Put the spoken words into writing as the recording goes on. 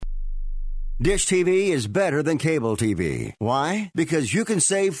Dish TV is better than cable TV. Why? Because you can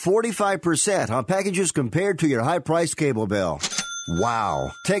save 45% on packages compared to your high-priced cable bill.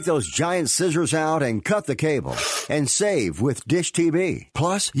 Wow. Take those giant scissors out and cut the cable and save with Dish TV.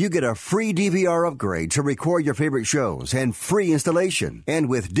 Plus, you get a free DVR upgrade to record your favorite shows and free installation. And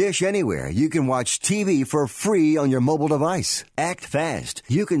with Dish Anywhere, you can watch TV for free on your mobile device. Act fast.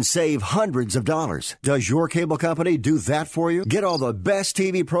 You can save hundreds of dollars. Does your cable company do that for you? Get all the best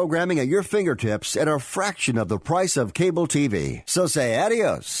TV programming at your fingertips at a fraction of the price of cable TV. So say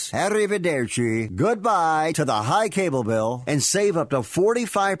adios, arrivederci, goodbye to the high cable bill and save up to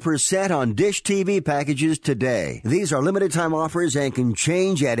 45% on Dish TV packages today. These are limited time offers and can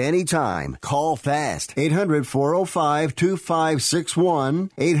change at any time. Call fast. 800-405-2561.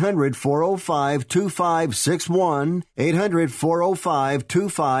 800-405-2561.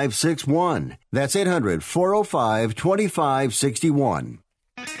 800-405-2561. That's 800-405-2561.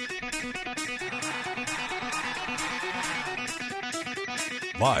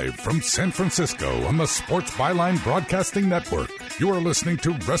 Live from San Francisco on the Sports Byline Broadcasting Network, you are listening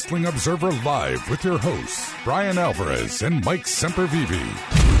to Wrestling Observer Live with your hosts, Brian Alvarez and Mike Semperveve.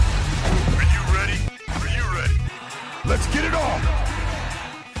 Are you ready? Are you ready? Let's get it on!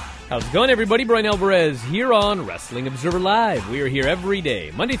 How's it going, everybody? Brian Alvarez here on Wrestling Observer Live. We are here every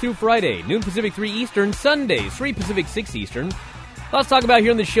day, Monday through Friday, noon Pacific, 3 Eastern, Sundays, 3 Pacific, 6 Eastern. Lots to talk about here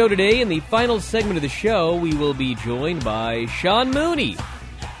on the show today. In the final segment of the show, we will be joined by Sean Mooney.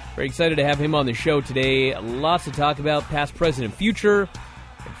 Very excited to have him on the show today. Lots to talk about, past, present, and future,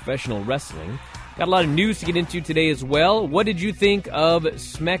 and professional wrestling. Got a lot of news to get into today as well. What did you think of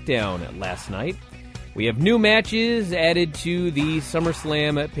SmackDown last night? We have new matches added to the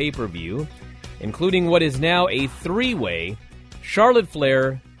SummerSlam pay-per-view, including what is now a three-way Charlotte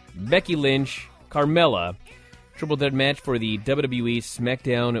Flair, Becky Lynch, Carmella triple threat match for the WWE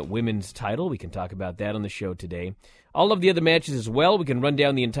SmackDown Women's title. We can talk about that on the show today. All of the other matches as well. We can run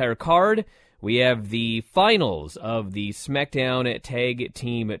down the entire card. We have the finals of the SmackDown Tag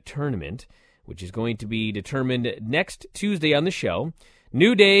Team Tournament, which is going to be determined next Tuesday on the show.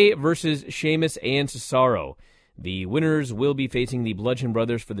 New Day versus Sheamus and Cesaro. The winners will be facing the Bludgeon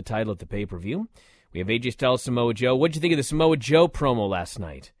Brothers for the title at the pay-per-view. We have AJ Styles, Samoa Joe. What did you think of the Samoa Joe promo last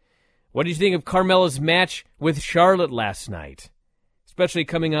night? What did you think of Carmella's match with Charlotte last night? Especially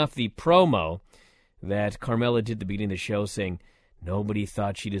coming off the promo that Carmella did at the beginning of the show saying nobody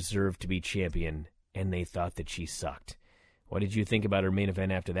thought she deserved to be champion, and they thought that she sucked. What did you think about her main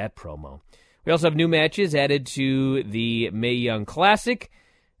event after that promo? We also have new matches added to the Mae Young Classic,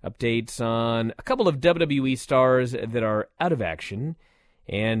 updates on a couple of WWE stars that are out of action,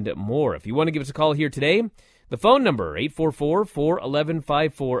 and more. If you want to give us a call here today, the phone number,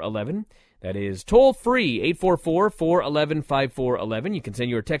 844-411-5411. That is toll-free, 844-411-5411. You can send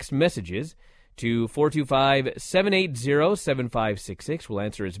your text messages to 425-780-7566. We'll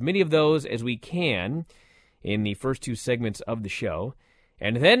answer as many of those as we can in the first two segments of the show.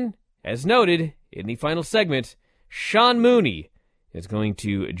 And then, as noted, in the final segment, Sean Mooney is going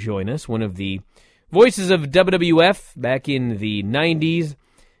to join us, one of the voices of WWF back in the 90s,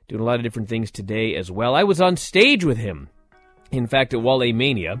 doing a lot of different things today as well. I was on stage with him, in fact, at Wale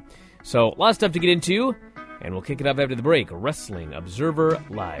Mania. So, a lot of stuff to get into, and we'll kick it up after the break. Wrestling Observer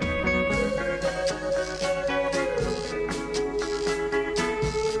Live.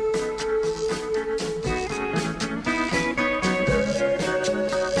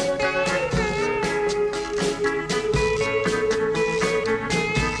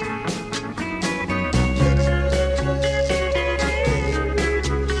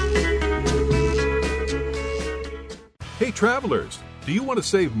 Hey, travelers, do you want to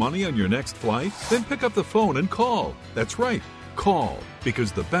save money on your next flight? Then pick up the phone and call. That's right, call,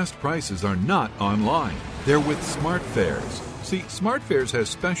 because the best prices are not online. They're with SmartFares. See, SmartFares has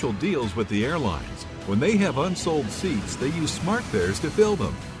special deals with the airlines. When they have unsold seats, they use SmartFares to fill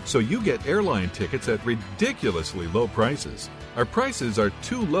them. So you get airline tickets at ridiculously low prices. Our prices are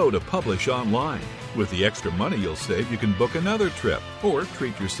too low to publish online. With the extra money you'll save, you can book another trip, or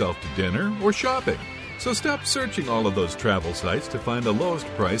treat yourself to dinner or shopping. So stop searching all of those travel sites to find the lowest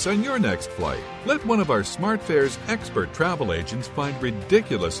price on your next flight. Let one of our SmartFares expert travel agents find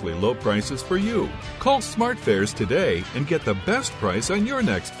ridiculously low prices for you. Call SmartFares today and get the best price on your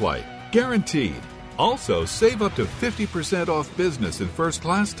next flight. Guaranteed. Also, save up to 50% off business and first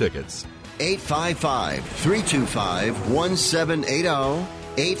class tickets. 855-325-1780.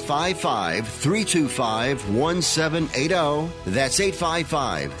 855-325-1780. That's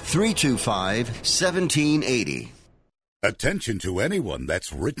 855-325-1780. Attention to anyone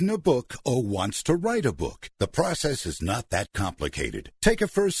that's written a book or wants to write a book. The process is not that complicated. Take a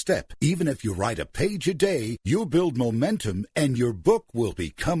first step. Even if you write a page a day, you'll build momentum and your book will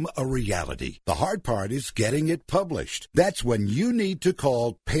become a reality. The hard part is getting it published. That's when you need to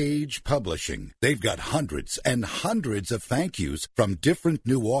call Page Publishing. They've got hundreds and hundreds of thank yous from different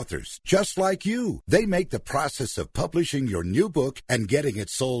new authors, just like you. They make the process of publishing your new book and getting it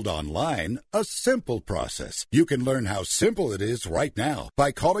sold online a simple process. You can learn how simple it is right now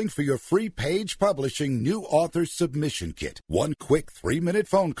by calling for your free Page Publishing New Author Submission Kit. One quick 3-minute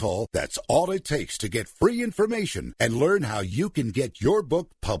phone call, that's all it takes to get free information and learn how you can get your book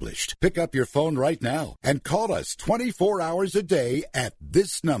published. Pick up your phone right now and call us 24 hours a day at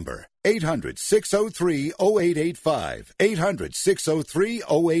this number. 800-603-0885.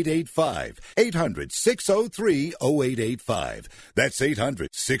 800-603-0885. 800-603-0885. That's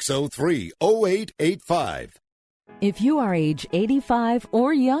 800-603-0885. If you are age 85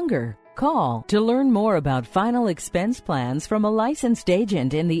 or younger, call to learn more about final expense plans from a licensed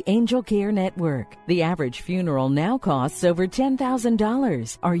agent in the Angel Care Network. The average funeral now costs over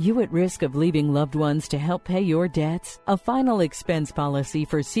 $10,000. Are you at risk of leaving loved ones to help pay your debts? A final expense policy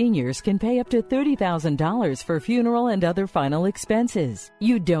for seniors can pay up to $30,000 for funeral and other final expenses.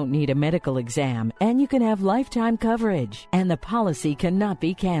 You don't need a medical exam, and you can have lifetime coverage, and the policy cannot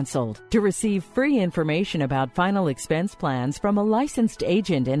be canceled. To receive free information about final expense plans from a licensed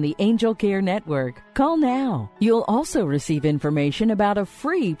agent in the Angel Care Network, call now. You'll also receive information about a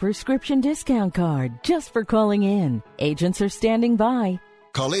free prescription discount card just for calling in. Agents are standing by.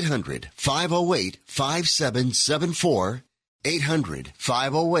 Call 800-508-5774.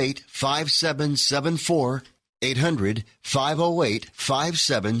 800-508-5774.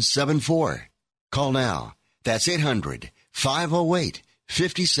 800-508-5774. Call now. That's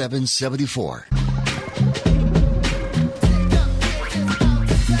 800-508-5774.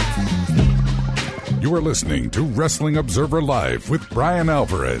 You are listening to Wrestling Observer Live with Brian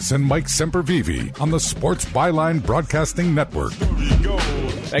Alvarez and Mike Semperveve on the Sports Byline Broadcasting Network.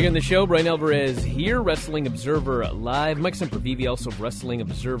 Back in the show, Brian Alvarez here, Wrestling Observer Live. Mike Semperveve, also of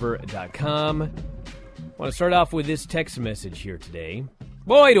WrestlingObserver.com. I want to start off with this text message here today.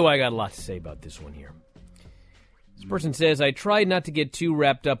 Boy, do I got a lot to say about this one here. This person says, I tried not to get too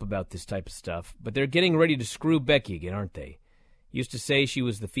wrapped up about this type of stuff, but they're getting ready to screw Becky again, aren't they? Used to say she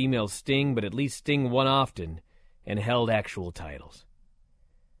was the female Sting, but at least Sting won often and held actual titles.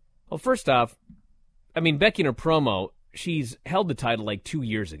 Well, first off, I mean, Becky in her promo, she's held the title like 2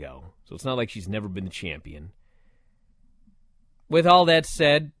 years ago, so it's not like she's never been the champion. With all that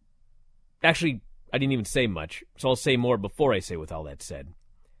said, actually, I didn't even say much, so I'll say more before I say with all that said.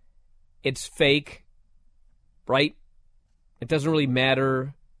 It's fake, right? It doesn't really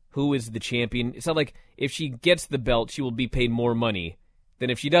matter who is the champion. It's not like if she gets the belt, she will be paid more money than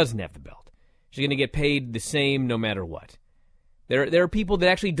if she doesn't have the belt. She's going to get paid the same no matter what. There are people that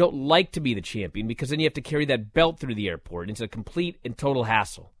actually don't like to be the champion because then you have to carry that belt through the airport. It's a complete and total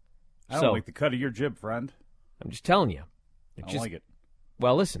hassle. I don't like the cut of your jib, friend. I'm just telling you. I don't like it.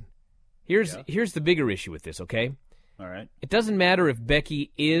 Well, listen. Here's the bigger issue with this, okay? All right. It doesn't matter if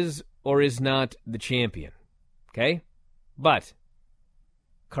Becky is or is not the champion, okay? But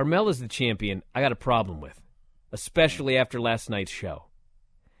Carmella's the champion I got a problem with, especially after last night's show.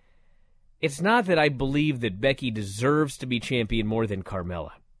 It's not that I believe that Becky deserves to be champion more than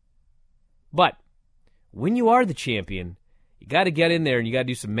Carmella. But when you are the champion, you got to get in there and you got to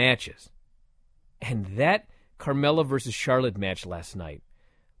do some matches. And that Carmella versus Charlotte match last night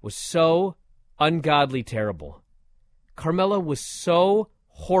was so ungodly terrible. Carmella was so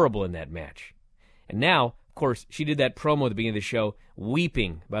horrible in that match. And now, of course, she did that promo at the beginning of the show,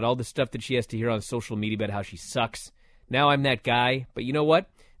 weeping about all the stuff that she has to hear on social media about how she sucks. Now I'm that guy. But you know what?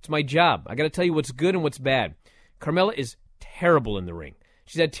 It's my job. I got to tell you what's good and what's bad. Carmella is terrible in the ring.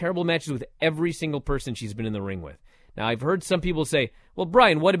 She's had terrible matches with every single person she's been in the ring with. Now, I've heard some people say, well,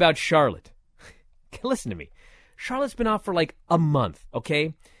 Brian, what about Charlotte? Listen to me. Charlotte's been out for like a month,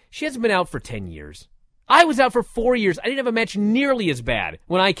 okay? She hasn't been out for 10 years. I was out for 4 years. I didn't have a match nearly as bad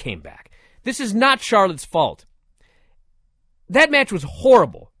when I came back. This is not Charlotte's fault. That match was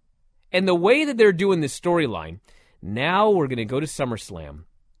horrible. And the way that they're doing this storyline, now we're going to go to SummerSlam.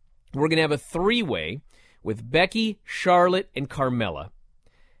 We're going to have a three-way with Becky, Charlotte, and Carmella.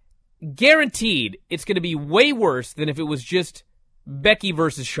 Guaranteed, it's going to be way worse than if it was just Becky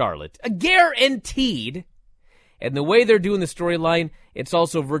versus Charlotte. Guaranteed. And the way they're doing the storyline, it's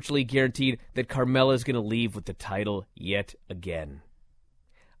also virtually guaranteed that Carmella is going to leave with the title yet again.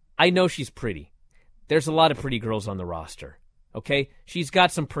 I know she's pretty. There's a lot of pretty girls on the roster, okay? She's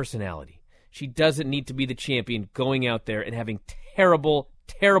got some personality. She doesn't need to be the champion going out there and having terrible,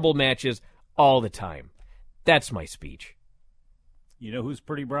 terrible matches all the time. That's my speech. You know who's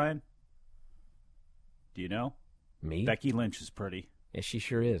pretty, Brian? Do you know? Me? Becky Lynch is pretty. Yes, she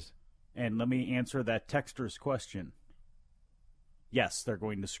sure is. And let me answer that texter's question. Yes, they're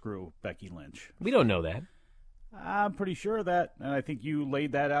going to screw Becky Lynch. We don't know that. I'm pretty sure of that, and I think you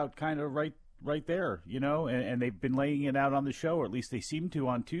laid that out kind of right there, you know, and they've been laying it out on the show, or at least they seem to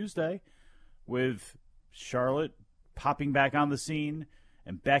on Tuesday, with Charlotte popping back on the scene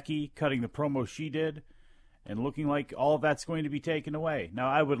and Becky cutting the promo she did and looking like all of that's going to be taken away. Now,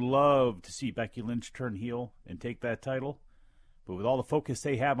 I would love to see Becky Lynch turn heel and take that title, but with all the focus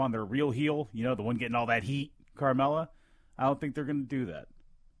they have on their real heel, you know, the one getting all that heat, Carmella, I don't think they're going to do that.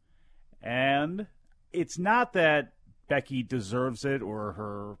 And it's not that Becky deserves it or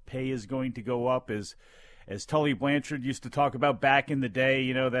her pay is going to go up as Tully Blanchard used to talk about back in the day,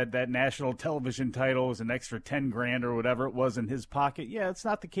 you know, that national television title was an extra $10,000 or whatever it was in his pocket. Yeah, it's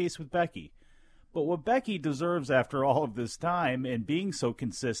not the case with Becky. But what Becky deserves after all of this time and being so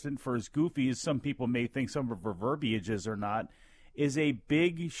consistent, for as goofy as some people may think some of her verbiage is or not, is a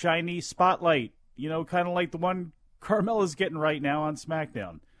big, shiny spotlight, you know, kind of like the one Carmella's getting right now on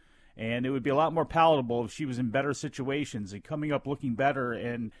SmackDown. And it would be a lot more palatable if she was in better situations and coming up looking better.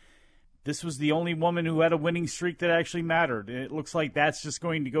 And this was the only woman who had a winning streak that actually mattered. And it looks like that's just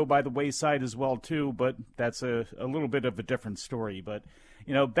going to go by the wayside as well, too. But that's a little bit of a different story. But,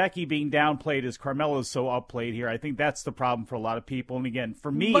 you know, Becky being downplayed as Carmella is so upplayed here, I think that's the problem for a lot of people. And, again,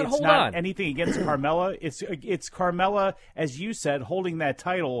 for me, it's not anything against Carmella. It's Carmella, as you said, holding that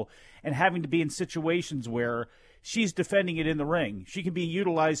title and having to be in situations where she's defending it in the ring. She can be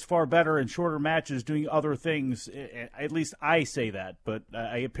utilized far better in shorter matches doing other things. At least I say that, but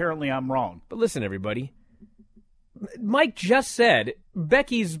apparently I'm wrong. But listen, everybody. Mike just said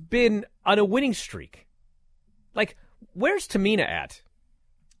Becky's been on a winning streak. Like, where's Tamina at?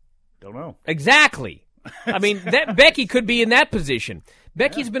 Don't know. Exactly. I mean, that Becky could be in that position.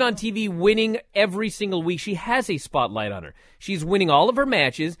 Becky's been on TV winning every single week. She has a spotlight on her. She's winning all of her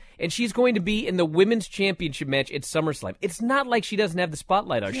matches, and she's going to be in the Women's Championship match at SummerSlam. It's not like she doesn't have the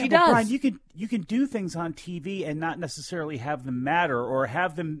spotlight on her. She does. Brian, you can do things on TV and not necessarily have them matter or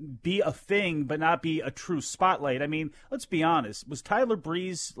have them be a thing but not be a true spotlight. I mean, let's be honest. Was Tyler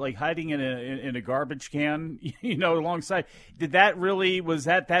Breeze like hiding in a garbage can, you know, alongside? Was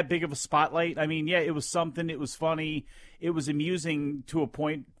that big of a spotlight? I mean, yeah, it was something. It was funny. It was amusing to a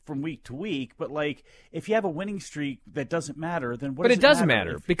point from week to week, but like if you have a winning streak that doesn't matter, then what? But it doesn't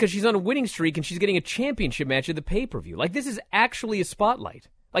matter because she's on a winning streak and she's getting a championship match at the pay-per-view. Like this is actually a spotlight.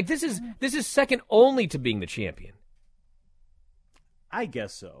 Like this is second only to being the champion. I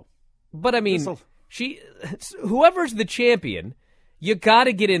guess so. But I mean, whoever's the champion, you got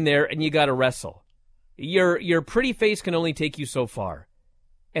to get in there and you got to wrestle. Your pretty face can only take you so far.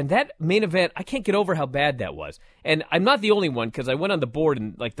 And that main event, I can't get over how bad that was. And I'm not the only one because I went on the board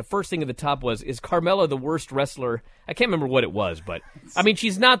and like the first thing at the top was, is Carmella the worst wrestler? I can't remember what it was, but I mean,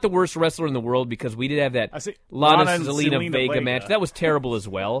 she's not the worst wrestler in the world because we did have that Lana Zelina Vega match. That was terrible as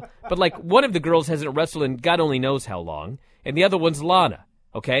well. But like one of the girls hasn't wrestled in God only knows how long, and the other one's Lana,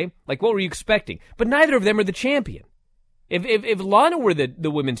 okay? Like what were you expecting? But neither of them are the champion. If Lana were the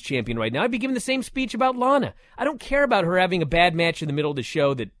women's champion right now, I'd be giving the same speech about Lana. I don't care about her having a bad match in the middle of the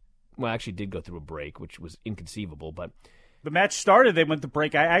show that, well, actually did go through a break, which was inconceivable. But the match started, they went to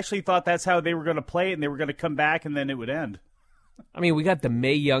break. I actually thought that's how they were going to play it, and they were going to come back, and then it would end. I mean, we got the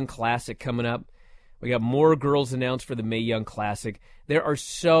Mae Young Classic coming up. We got more girls announced for the Mae Young Classic. There are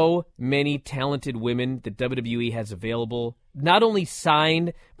so many talented women that WWE has available, not only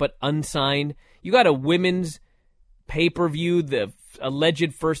signed, but unsigned. You got a women's pay-per-view, the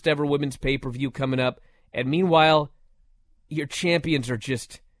alleged first-ever women's pay-per-view coming up. And meanwhile, your champions are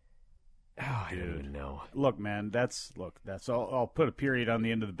just... Oh, I don't even know. Look, man, that's all. I'll put a period on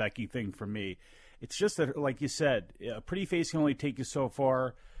the end of the Becky thing for me. It's just that, like you said, a pretty face can only take you so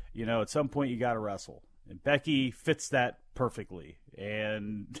far. You know, at some point you got to wrestle. And Becky fits that perfectly.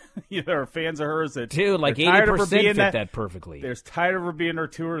 And you know, there are fans of hers that... Dude, like 80% fit that perfectly. They're tired of her being her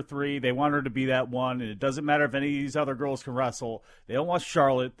 2 or 3. They want her to be that one. And it doesn't matter if any of these other girls can wrestle. They don't want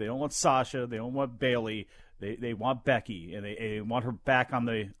Charlotte. They don't want Sasha. They don't want Bayley. They want Becky, and they want her back on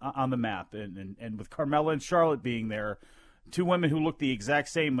the map. And with Carmella and Charlotte being there, 2 women who looked the exact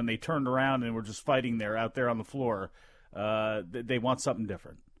same when they turned around and were just fighting out there on the floor, they want something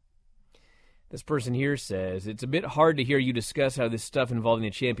different. This person here says, it's a bit hard to hear you discuss how this stuff involving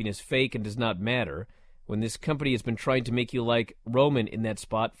the champion is fake and does not matter when this company has been trying to make you like Roman in that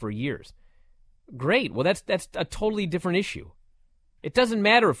spot for years. Great. Well, that's a totally different issue. It doesn't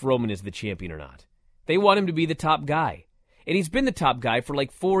matter if Roman is the champion or not. They want him to be the top guy. And he's been the top guy for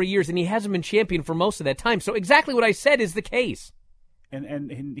like 4 years, and he hasn't been champion for most of that time. So exactly what I said is the case.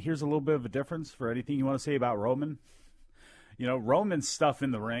 And here's a little bit of a difference for anything you want to say about Roman. You know, Roman's stuff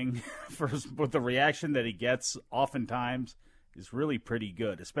in the ring, with the reaction that he gets oftentimes, is really pretty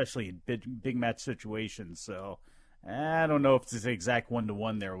good, especially in big match situations. So I don't know if it's the exact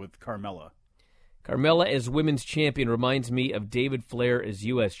one-to-one there with Carmella. Carmella as women's champion reminds me of David Flair as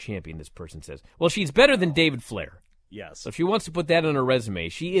U.S. champion, this person says. Well, she's better than David Flair. Yes. So if she wants to put that on her resume,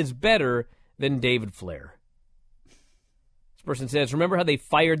 she is better than David Flair. This person says, remember how they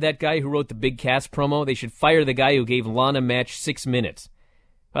fired that guy who wrote the Big Cass promo? They should fire the guy who gave Lana match 6 minutes.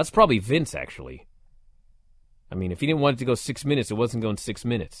 That's probably Vince, actually. I mean, if he didn't want it to go 6 minutes, it wasn't going 6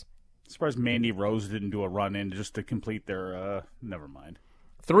 minutes. I'm surprised Mandy Rose didn't do a run-in just to complete their, never mind.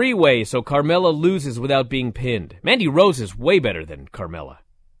 3-way, so Carmella loses without being pinned. Mandy Rose is way better than Carmella.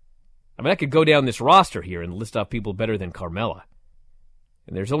 I mean, I could go down this roster here and list off people better than Carmella.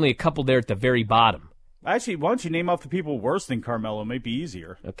 And there's only a couple there at the very bottom. Actually, why don't you name off the people worse than Carmella? It might be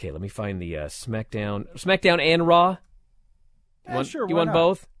easier. Okay, let me find the SmackDown and Raw. Sure. You want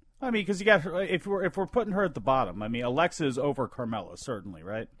both? I mean, because you got her, if we're putting her at the bottom. I mean, Alexa is over Carmella, certainly,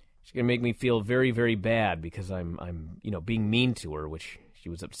 right? She's gonna make me feel very, very bad because I'm being mean to her, which she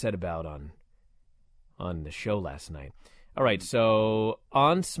was upset about on the show last night. All right, so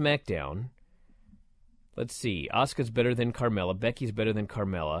on SmackDown, let's see. Asuka's better than Carmella. Becky's better than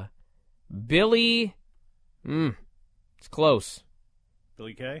Carmella. Billy, it's close.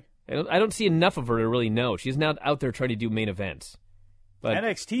 Billy Kay? I don't see enough of her to really know. She's not out there trying to do main events. But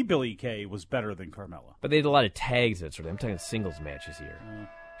NXT Billy Kay was better than Carmella. But they had a lot of tags and sort of. I'm talking singles matches here.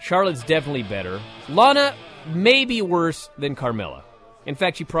 Charlotte's definitely better. Lana may be worse than Carmella. In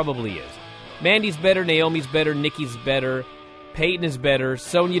fact, she probably is. Mandy's better, Naomi's better, Nikki's better, Peyton is better,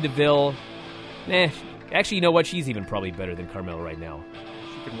 Sonya Deville. Actually, you know what? She's even probably better than Carmella right now.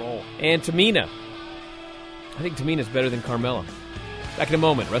 She can roll. And Tamina. I think Tamina's better than Carmella. Back in a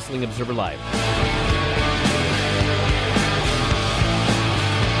moment, Wrestling Observer Live.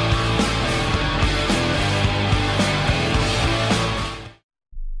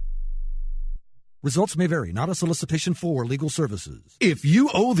 Results may vary, not a solicitation for legal services. If you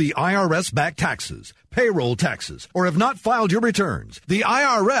owe the IRS back taxes, payroll taxes, or have not filed your returns, the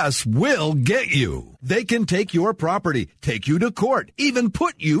IRS will get you. They can take your property, take you to court, even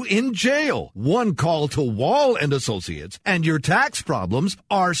put you in jail. One call to Wall and Associates, and your tax problems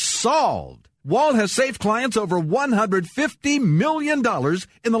are solved. Wall has saved clients over $150 million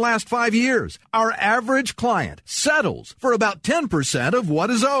in the last 5 years. Our average client settles for about 10% of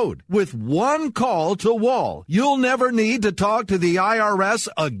what is owed. With one call to Wall, you'll never need to talk to the IRS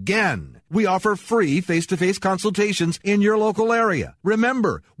again. We offer free face-to-face consultations in your local area.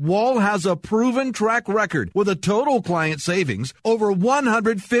 Remember, Wall has a proven track record with a total client savings over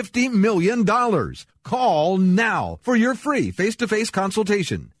 $150 million. Call now for your free face-to-face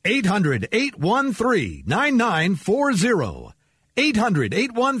consultation. 800-813-9940.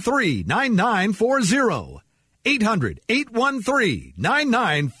 800-813-9940.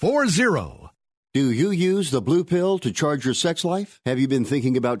 800-813-9940. Do you use the blue pill to charge your sex life? Have you been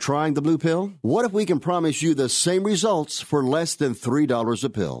thinking about trying the blue pill? What if we can promise you the same results for less than $3 a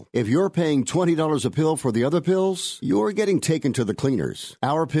pill? If you're paying $20 a pill for the other pills, you're getting taken to the cleaners.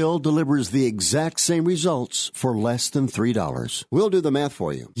 Our pill delivers the exact same results for less than $3. We'll do the math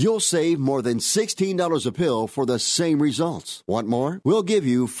for you. You'll save more than $16 a pill for the same results. Want more? We'll give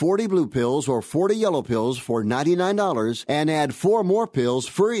you 40 blue pills or 40 yellow pills for $99 and add 4 more pills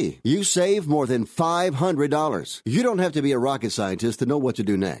free. You save more than $500. You don't have to be a rocket scientist to know what to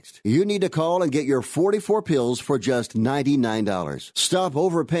do next. You need to call and get your 44 pills for just $99. Stop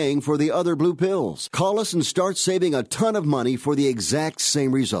overpaying for the other blue pills. Call us and start saving a ton of money for the exact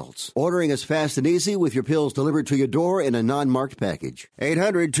same results. Ordering is fast and easy with your pills delivered to your door in a non-marked package.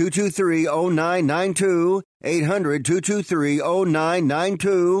 800-223-0992.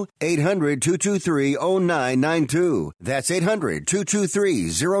 800-223-0992. 800-223-0992. That's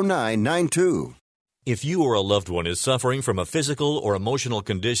 800-223-0992. If you or a loved one is suffering from a physical or emotional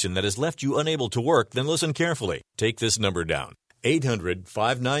condition that has left you unable to work, then listen carefully. Take this number down.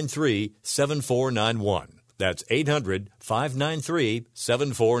 800-593-7491. That's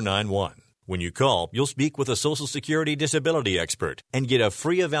 800-593-7491. When you call, you'll speak with a Social Security disability expert and get a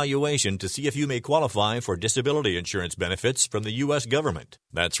free evaluation to see if you may qualify for disability insurance benefits from the U.S. government.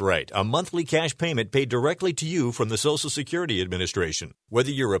 That's right, a monthly cash payment paid directly to you from the Social Security Administration.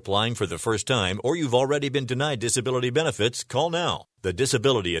 Whether you're applying for the first time or you've already been denied disability benefits, call now. The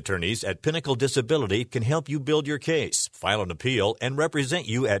disability attorneys at Pinnacle Disability can help you build your case, file an appeal, and represent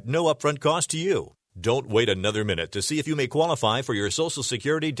you at no upfront cost to you. Don't wait another minute to see if you may qualify for your Social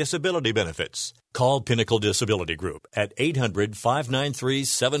Security disability benefits. Call Pinnacle Disability Group at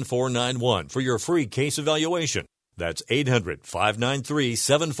 800-593-7491 for your free case evaluation. That's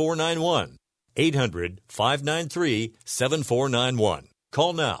 800-593-7491. 800-593-7491.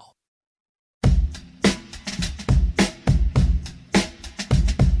 Call now.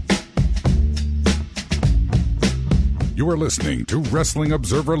 You are listening to Wrestling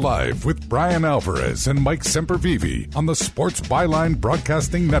Observer Live with Brian Alvarez and Mike Semperveve on the Sports Byline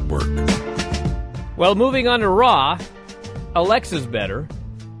Broadcasting Network. Well, moving on to Raw, Alexa's better.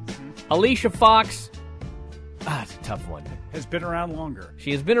 Alicia Fox, it's a tough one. Has been around longer.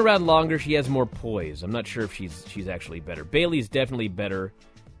 She has been around longer. She has more poise. I'm not sure if she's actually better. Bayley's definitely better.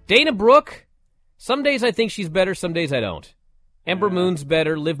 Dana Brooke, some days I think she's better, some days I don't. Ember Moon's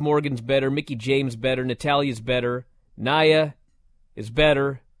better. Liv Morgan's better. Mickie James better. Natalia's better. Nia is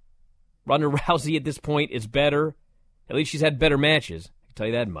better. Ronda Rousey at this point is better. At least she's had better matches. I can tell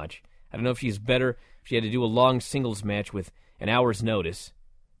you that much. I don't know if she's better if she had to do a long singles match with an hour's notice.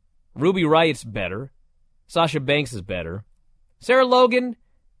 Ruby Riot's better. Sasha Banks is better. Sarah Logan,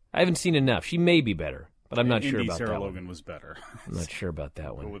 I haven't seen enough. She may be better, but I'm not sure about Sarah that one. Sarah Logan was better. I'm not sure about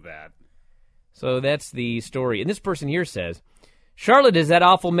that one. Go with that. So that's the story. And this person here says, Charlotte has had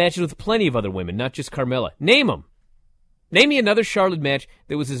awful matches with plenty of other women, not just Carmella. Name them. Name me another Charlotte match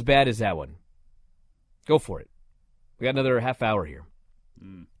that was as bad as that one. Go for it. We got another half hour here.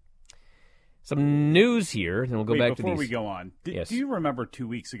 Some news here, and we'll go back to these. Before we go on, Yes. Do you remember 2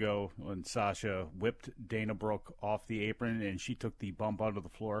 weeks ago when Sasha whipped Dana Brooke off the apron and she took the bump onto the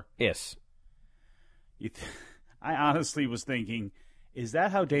floor? Yes. I honestly was thinking, is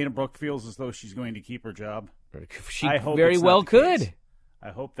that how Dana Brooke feels as though she's going to keep her job? She I hope very it's not well the could. case. I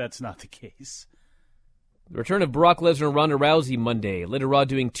hope that's not the case. The return of Brock Lesnar and Ronda Rousey Monday led to Raw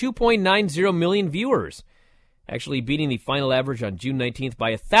doing 2.90 million viewers, actually beating the final average on June 19th by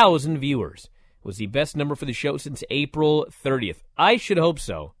 1,000 viewers. It was the best number for the show since April 30th. I should hope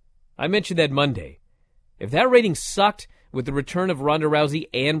so. I mentioned that Monday. If that rating sucked with the return of Ronda Rousey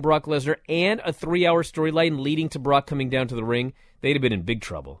and Brock Lesnar and a 3-hour storyline leading to Brock coming down to the ring, they'd have been in big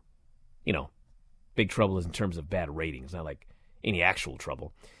trouble. You know, big trouble is in terms of bad ratings, not like any actual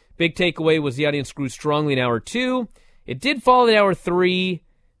trouble. Big takeaway was the audience grew strongly in Hour 2. It did fall in Hour 3,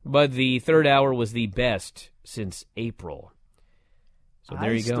 but the third hour was the best since April. So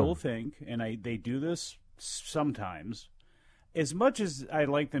there you go. I still think, and they do this sometimes, as much as I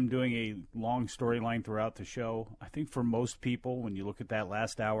like them doing a long storyline throughout the show, I think for most people, when you look at that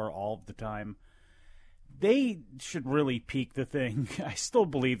last hour all of the time, they should really peak the thing. I still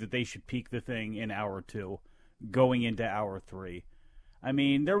believe that they should peak the thing in Hour 2, going into Hour 3. I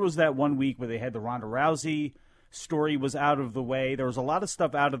mean, there was that 1 week where they had the Ronda Rousey story was out of the way. There was a lot of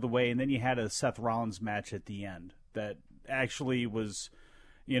stuff out of the way, and then you had a Seth Rollins match at the end that actually was,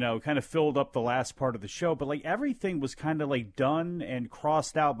 kind of filled up the last part of the show. But, everything was kind of, done and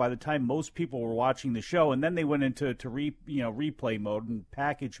crossed out by the time most people were watching the show. And then they went into replay mode and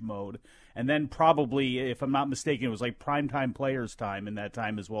package mode. And then probably, if I'm not mistaken, it was primetime players time in that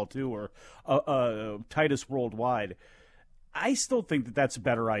time as well, too, or Titus Worldwide. I still think that that's a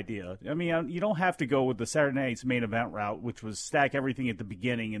better idea. I mean, you don't have to go with the Saturday Night's main event route, which was stack everything at the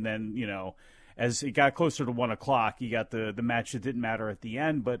beginning, and then, as it got closer to 1 o'clock, you got the match that didn't matter at the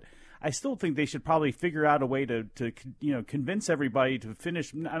end. But I still think they should probably figure out a way to convince everybody to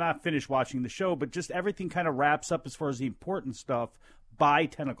not finish watching the show, but just everything kind of wraps up as far as the important stuff by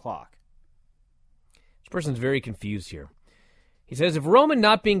 10 o'clock. This person's very confused here. He says, if Roman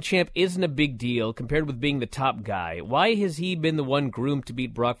not being champ isn't a big deal compared with being the top guy, why has he been the one groomed to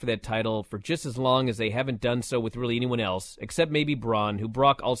beat Brock for that title for just as long as they haven't done so with really anyone else, except maybe Braun, who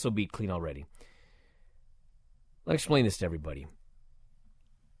Brock also beat clean already? Let me explain this to everybody.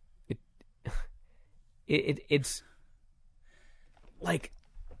 It's like...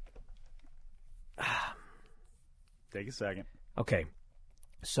 Take a second. Okay,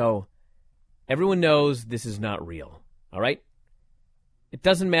 so everyone knows this is not real, all right? It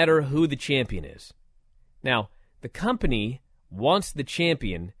doesn't matter who the champion is. Now, the company wants the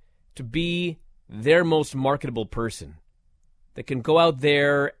champion to be their most marketable person that can go out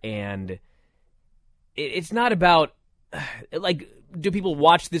there and it's not about, people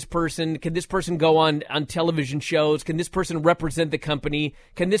watch this person? Can this person go on television shows? Can this person represent the company?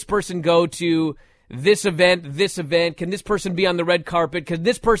 Can this person go to this event? Can this person be on the red carpet? Can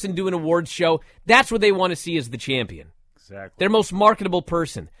this person do an awards show? That's what they want to see as the champion. Exactly. Their most marketable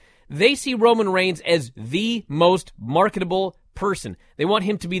person. They see Roman Reigns as the most marketable person. They want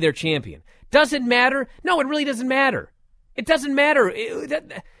him to be their champion. Does it matter? No, it really doesn't matter. It doesn't matter.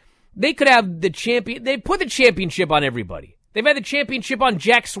 They could have the champion. They put the championship on everybody. They've had the championship on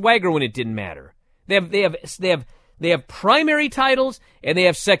Jack Swagger when it didn't matter. They have primary titles and they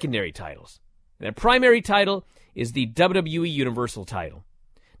have secondary titles. And their primary title is the WWE Universal title.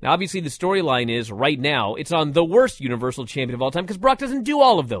 Now, obviously, the storyline is right now it's on the worst Universal Champion of all time because Brock doesn't do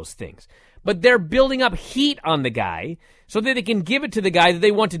all of those things. But they're building up heat on the guy so that they can give it to the guy that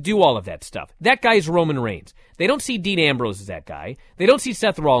they want to do all of that stuff. That guy is Roman Reigns. They don't see Dean Ambrose as that guy. They don't see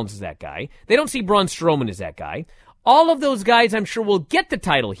Seth Rollins as that guy. They don't see Braun Strowman as that guy. All of those guys, I'm sure, will get the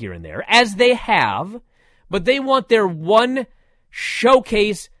title here and there, as they have, but they want their one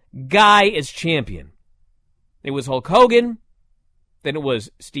showcase guy as champion. It was Hulk Hogan. Then it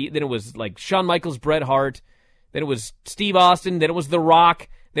was Steve. Then it was like Shawn Michaels, Bret Hart. Then it was Steve Austin. Then it was The Rock.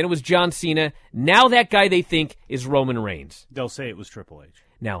 Then it was John Cena. Now that guy they think is Roman Reigns. They'll say it was Triple H.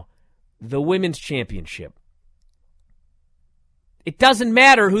 Now, the Women's Championship. It doesn't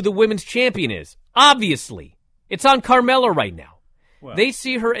matter who the Women's Champion is. Obviously. It's on Carmella right now. Well, they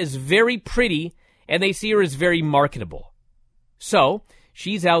see her as very pretty, and they see her as very marketable. So,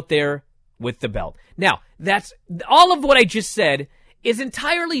 she's out there with the belt. Now, that's all of what I just said is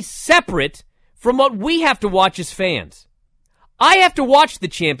entirely separate from what we have to watch as fans. I have to watch the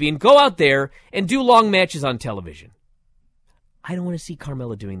champion go out there and do long matches on television. I don't want to see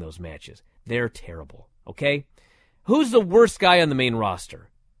Carmella doing those matches. They're terrible, okay? Who's the worst guy on the main roster?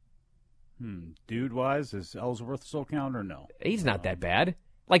 Dude-wise, is Ellsworth still count or no? He's not that bad.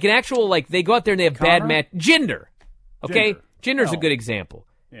 Like an actual, like, they go out there and they have bad match. Jinder, okay? Jinder's a good example.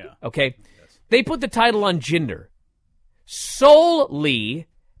 Yeah. Okay? Yes. They put the title on Jinder solely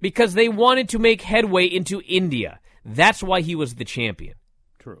because they wanted to make headway into India. That's why he was the champion.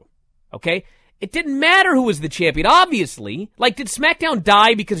 True. Okay? It didn't matter who was the champion, obviously. Like, did SmackDown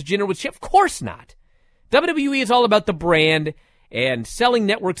die because Jinder was champion? Of course not. WWE is all about the brand and selling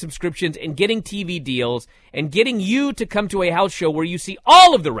network subscriptions and getting TV deals and getting you to come to a house show where you see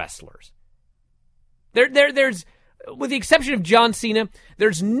all of the wrestlers. There's, with the exception of John Cena,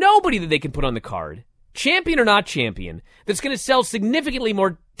 there's nobody that they can put on the card, champion or not champion, that's going to sell significantly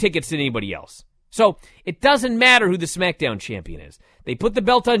more tickets than anybody else. So it doesn't matter who the SmackDown champion is. They put the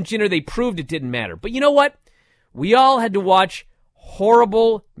belt on Jinder. They proved it didn't matter. But you know what? We all had to watch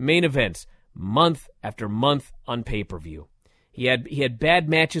horrible main events month after month on pay-per-view. He had bad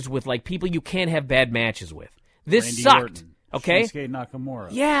matches with like people you can't have bad matches with. This Randy sucked. Orton, Okay? Shinsuke Nakamura.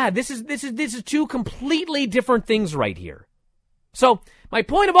 Yeah, this is two completely different things right here. So my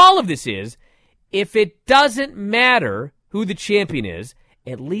point of all of this is, if it doesn't matter who the champion is,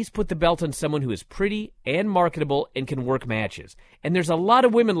 at least put the belt on someone who is pretty and marketable and can work matches. And there's a lot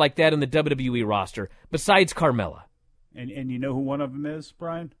of women like that on the WWE roster, besides Carmella. And you know who one of them is,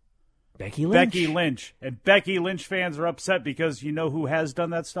 Brian? Becky Lynch. Becky Lynch. And Becky Lynch fans are upset because you know who has done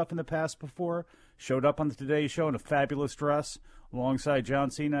that stuff in the past before? Showed up on the Today Show in a fabulous dress alongside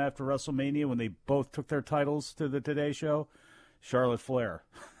John Cena after WrestleMania when they both took their titles to the Today Show. Charlotte Flair.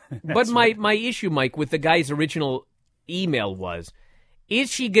 But my issue, Mike, with the guy's original email was,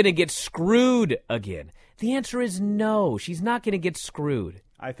 is she going to get screwed again? The answer is no. She's not going to get screwed.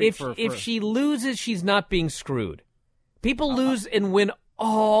 I think if she loses, she's not being screwed. People lose and win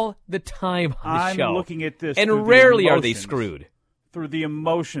all the time on the show. I'm looking at this, and rarely are they screwed. Through the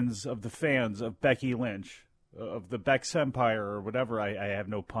emotions of the fans of Becky Lynch, of the Beck's Empire or whatever. I have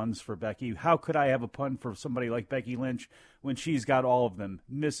no puns for Becky. How could I have a pun for somebody like Becky Lynch when she's got all of them?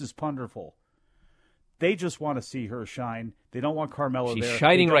 Mrs. Punderful. They just want to see her shine. They don't want Carmella there. She's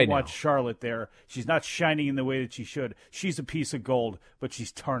shining right now. They don't want Charlotte there. She's not shining in the way that she should. She's a piece of gold, but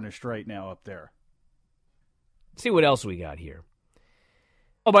she's tarnished right now up there. Let's see what else we got here.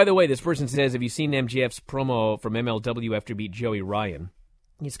 Oh, by the way, this person says, have you seen MJF's promo from MLW after beat Joey Ryan?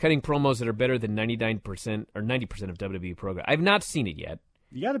 He's cutting promos that are better than 99% or 90% of WWE program. I've not seen it yet.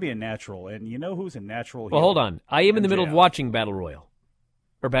 You got to be a natural, and you know who's a natural Well, heel? hold on. I am in the middle of watching Battle Royal.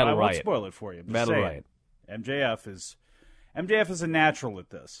 Or Battle I Riot. won't spoil it for you. Battle Riot. MJF is a natural at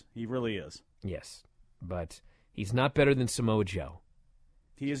this. He really is. Yes, but he's not better than Samoa Joe.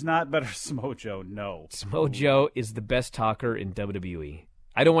 He is not better than Samoa Joe, no. Samoa Joe is the best talker in WWE.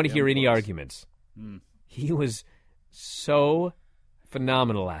 I don't want to hear any arguments. He was so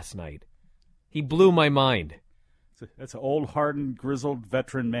phenomenal last night. He blew my mind. That's an old, hardened, grizzled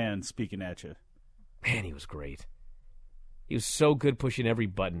veteran man speaking at you. Man, he was great. He was so good pushing every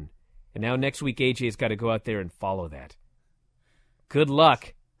button. And now next week, AJ's got to go out there and follow that. Good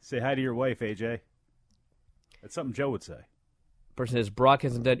luck. Say hi to your wife, AJ. That's something Joe would say. Person says, Brock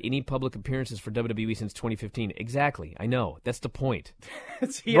hasn't done any public appearances for WWE since 2015. Exactly. I know. That's the point.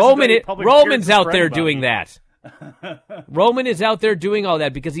 Roman's out there doing that. Roman is out there doing all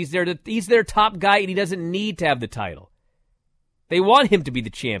that because he's their top guy and he doesn't need to have the title. They want him to be the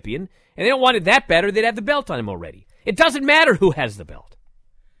champion, and they don't want it that bad or they'd have the belt on him already. It doesn't matter who has the belt.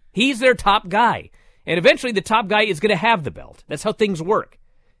 He's their top guy, and eventually the top guy is going to have the belt. That's how things work.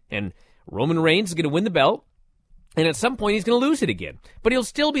 And Roman Reigns is going to win the belt, and at some point he's going to lose it again. But he'll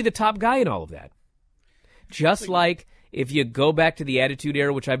still be the top guy in all of that. Just like if you go back to the Attitude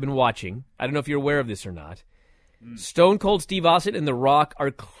Era, which I've been watching, I don't know if you're aware of this or not, Stone Cold Steve Austin and The Rock are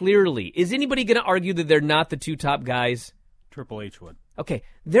clearly, is anybody going to argue that they're not the two top guys? Triple H would. Okay,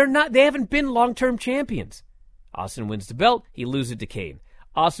 they're not. They haven't been long-term champions. Austin wins the belt, he loses it to Kane.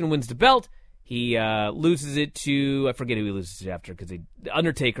 Austin wins the belt, he loses it to, I forget who he loses it after, because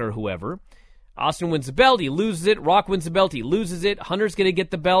Undertaker or whoever. Austin wins the belt, he loses it. Rock wins the belt, he loses it. Hunter's going to get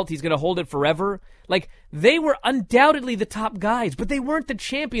the belt, he's going to hold it forever. Like, they were undoubtedly the top guys, but they weren't the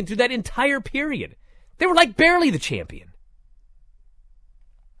champion through that entire period. They were like barely the champion.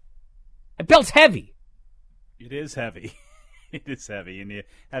 That belt's heavy. It is heavy. It is heavy, and you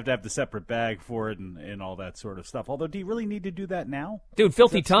have to have the separate bag for it and all that sort of stuff. Although, do you really need to do that now? Dude,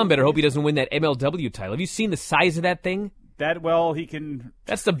 Filthy Tom better hope he doesn't win that MLW title. Have you seen the size of that thing? He can...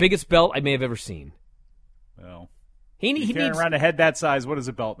 That's the biggest belt I may have ever seen. Well, he needs around a head that size. What does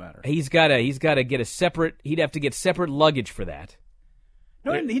a belt matter? He's got to get a separate... He'd have to get separate luggage for that.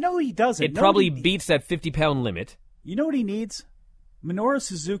 No, you know he doesn't. It probably beats that 50-pound limit. You know what he needs? Minoru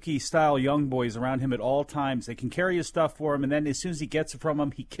Suzuki-style young boys around him at all times. They can carry his stuff for him, and then as soon as he gets it from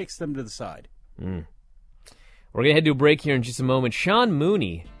him, he kicks them to the side. We're going to head to a break here in just a moment. Sean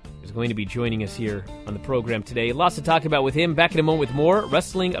Mooney is going to be joining us here on the program today. Lots to talk about with him. Back in a moment with more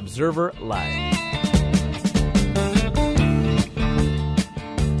Wrestling Observer Live.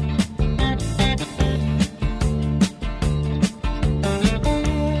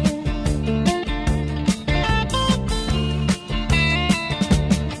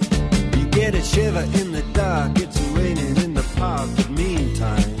 Shiver in the dark, it's raining in the park, but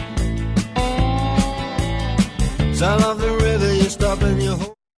meantime, sound of the river, you stop and you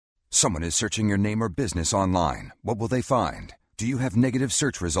hold. Someone is searching your name or business online. What will they find? Do you have negative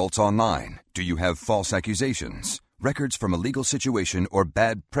search results online? Do you have false accusations, records from a legal situation, or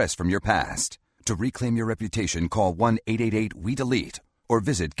bad press from your past? To reclaim your reputation, call 1-888-WE-DELETE or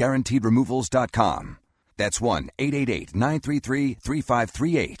visit GuaranteedRemovals.com. That's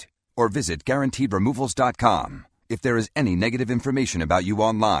 1-888-933-3538. Or visit GuaranteedRemovals.com. If there is any negative information about you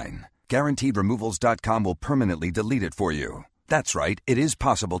online, GuaranteedRemovals.com will permanently delete it for you. That's right, it is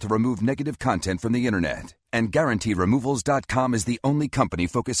possible to remove negative content from the internet. And GuaranteedRemovals.com is the only company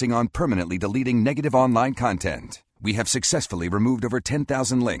focusing on permanently deleting negative online content. We have successfully removed over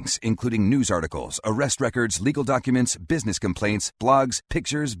 10,000 links, including news articles, arrest records, legal documents, business complaints, blogs,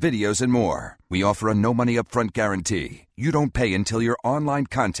 pictures, videos, and more. We offer a no-money upfront guarantee. You don't pay until your online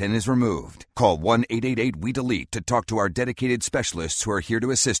content is removed. Call 1-888-WE-DELETE to talk to our dedicated specialists who are here to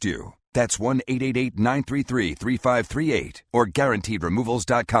assist you. That's 1-888-933-3538 or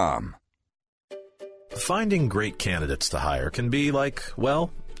GuaranteedRemovals.com. Finding great candidates to hire can be like, well,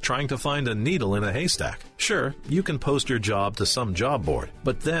 trying to find a needle in a haystack. Sure, you can post your job to some job board,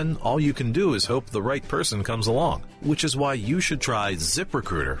 but then all you can do is hope the right person comes along, which is why you should try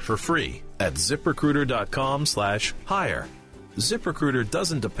ZipRecruiter for free at ZipRecruiter.com/hire. ZipRecruiter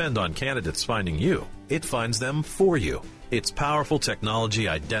doesn't depend on candidates finding you. It finds them for you. Its powerful technology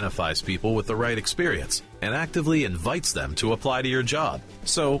identifies people with the right experience and actively invites them to apply to your job.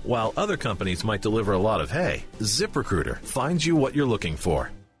 So while other companies might deliver a lot of hay, ZipRecruiter finds you what you're looking for.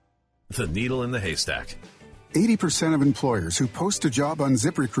 The needle in the haystack. 80% of employers who post a job on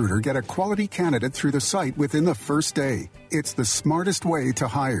ZipRecruiter get a quality candidate through the site within the first day. It's the smartest way to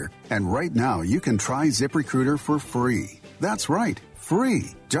hire. And right now, you can try ZipRecruiter for free. That's right,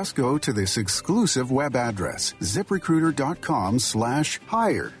 free. Just go to this exclusive web address,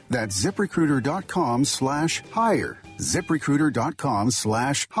 ZipRecruiter.com/hire. That's ZipRecruiter.com/hire.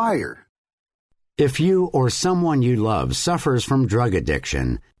 ZipRecruiter.com/hire. If you or someone you love suffers from drug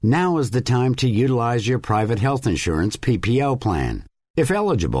addiction, now is the time to utilize your private health insurance PPO plan. If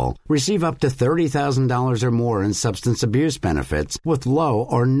eligible, receive up to $30,000 or more in substance abuse benefits with low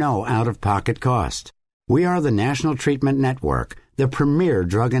or no out-of-pocket cost. We are the National Treatment Network, the premier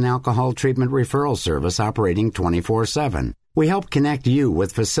drug and alcohol treatment referral service operating 24/7. We help connect you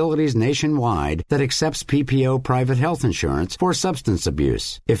with facilities nationwide that accepts PPO private health insurance for substance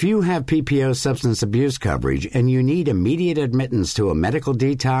abuse. If you have PPO substance abuse coverage and you need immediate admittance to a medical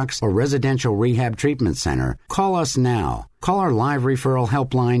detox or residential rehab treatment center, call us now. Call our live referral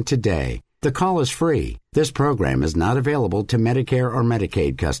helpline today. The call is free. This program is not available to Medicare or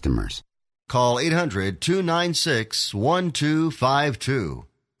Medicaid customers. Call 800-296-1252.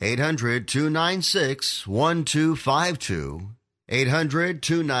 800-296-1252.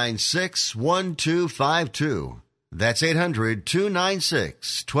 800-296-1252. That's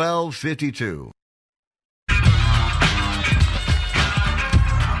 800-296-1252.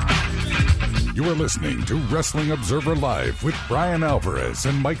 You are listening to Wrestling Observer Live with Brian Alvarez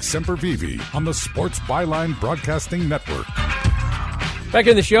and Mike Semperveve on the Sports Byline Broadcasting Network. Back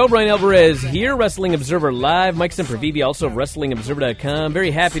in the show, Brian Alvarez here, Wrestling Observer Live. Mike Semperveve, also of WrestlingObserver.com.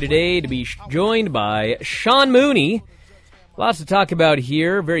 Very happy today to be joined by Sean Mooney. Lots to talk about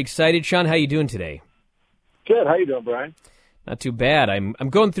here. Very excited. Sean, how you doing today? Good. How you doing, Brian? Not too bad. I'm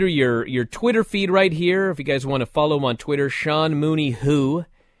going through your Twitter feed right here. If you guys want to follow him on Twitter, Sean Mooney Who,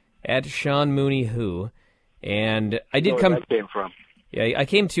 at Sean Mooney Who. And I did come. Where that came from? Yeah, I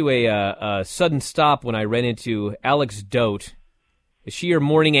came to a sudden stop when I ran into Alex Dote. Is she your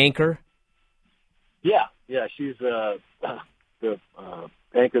morning anchor? Yeah. She's the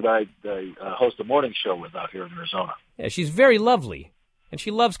anchor that I host a morning show with out here in Arizona. Yeah, she's very lovely, and she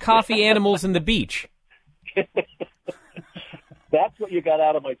loves coffee, animals, and the beach. That's what you got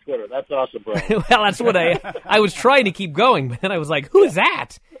out of my Twitter. That's awesome, Brian. Well, that's what I was trying to keep going, but then I was like, who is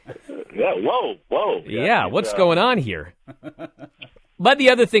that? Yeah, whoa. Yeah, what's going on here? But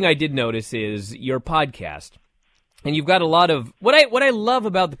the other thing I did notice is your podcast. And you've got a lot of what I love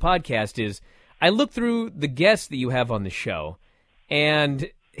about the podcast is I look through the guests that you have on the show, and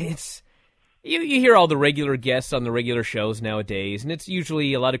it's you hear all the regular guests on the regular shows nowadays, and it's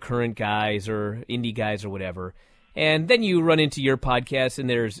usually a lot of current guys or indie guys or whatever. And then you run into your podcast, and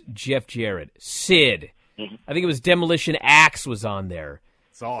there's Jeff Jarrett, Sid. Mm-hmm. I think it was Demolition Axe was on there.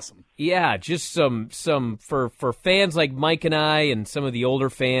 It's awesome. Yeah, just some for fans like Mike and I and some of the older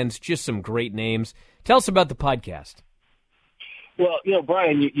fans, just some great names. Tell us about the podcast. Well,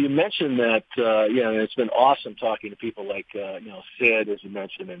 Brian, you mentioned that, it's been awesome talking to people like, Sid, as you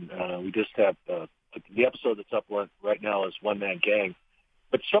mentioned, and we just have the episode that's up right now is One Man Gang.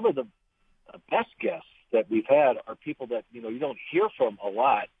 But some of the best guests that we've had are people that, you don't hear from a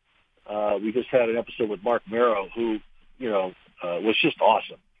lot. We just had an episode with Mark Merrow, who, was just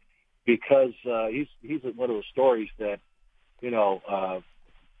awesome because he's one of those stories that,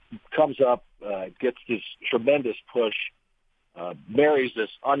 comes up, gets this tremendous push, marries this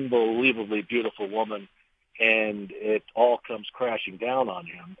unbelievably beautiful woman, and it all comes crashing down on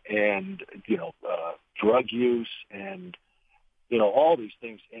him. And, drug use and, all these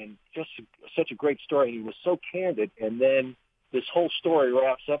things. And just such a great story. He was so candid. And then this whole story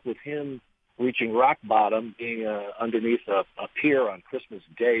wraps up with him reaching rock bottom, being underneath a pier on Christmas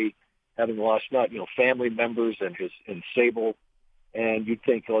Day, having lost family members and Sable. And you'd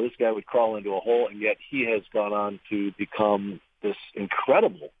think, this guy would crawl into a hole, and yet he has gone on to become this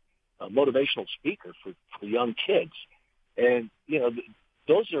incredible motivational speaker for young kids. And,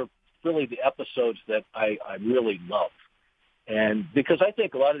 those are really the episodes that I really love. And because I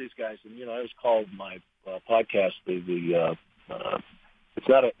think a lot of these guys, and, I always call my podcast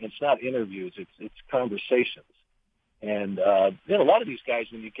it's not interviews, it's conversations. And, a lot of these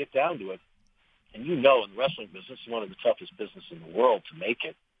guys, when you get down to it, and in the wrestling business is one of the toughest businesses in the world to make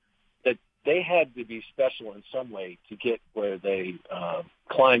it, that they had to be special in some way to get where they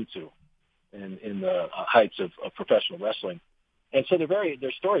climbed to in the heights of professional wrestling. And so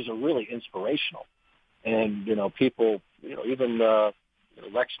their stories are really inspirational. And, people, even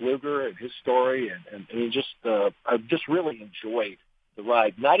Lex Luger and his story, and I've just really enjoyed the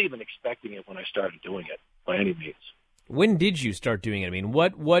ride, not even expecting it when I started doing it by any means. When did you start doing it? I mean,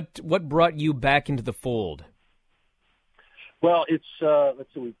 what brought you back into the fold? Well, it's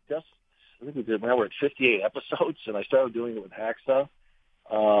let's see, I think we did. Now we're at 58 episodes, and I started doing it with Hacksaw.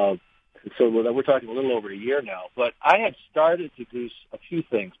 So we're talking a little over a year now. But I had started to do a few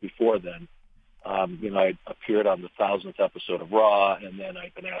things before then. I appeared on the 1000th episode of Raw, and then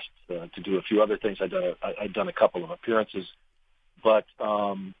I've been asked to do a few other things. I'd done a couple of appearances, but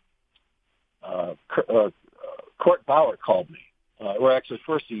Court Bauer called me. Or actually,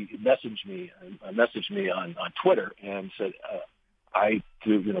 first he messaged me on Twitter and said, "I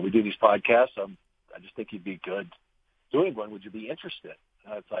do, we do these podcasts. I just think you'd be good doing one. Would you be interested?"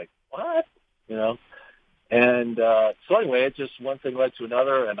 And I was like, "What?" And so anyway, it just one thing led to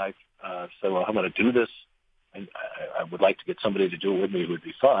another, and I said, well, I'm going to do this. And I would like to get somebody to do it with me who would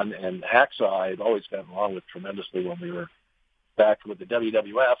be fun. And Hacksaw, I had always gotten along with tremendously when we were back with the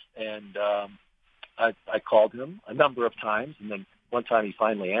WWF. And I called him a number of times, and then one time he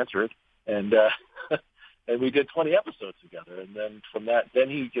finally answered. And and we did 20 episodes together. And then from that, then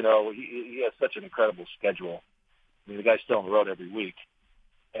he has such an incredible schedule. I mean, the guy's still on the road every week.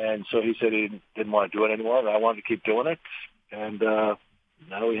 And so he said he didn't want to do it anymore, and I wanted to keep doing it. And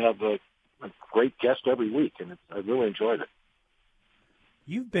now we have a great guest every week, and I really enjoyed it.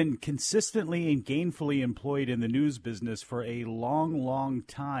 You've been consistently and gainfully employed in the news business for a long, long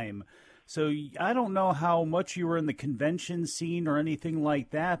time. So I don't know how much you were in the convention scene or anything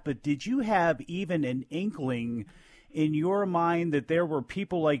like that, but did you have even an inkling in your mind that there were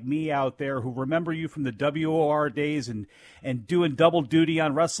people like me out there who remember you from the WOR days and doing double duty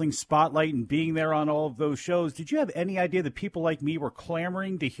on Wrestling Spotlight and being there on all of those shows? Did you have any idea that people like me were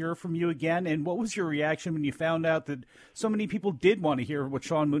clamoring to hear from you again? And what was your reaction when you found out that so many people did want to hear what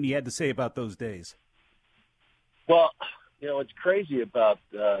Sean Mooney had to say about those days? Well, it's crazy about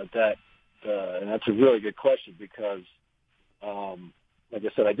that, and that's a really good question because, like I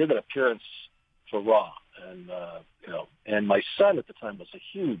said, I did an appearance for Raw. And my son at the time was a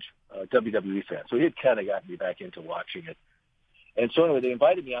huge WWE fan, so he had kind of gotten me back into watching it. And so anyway, they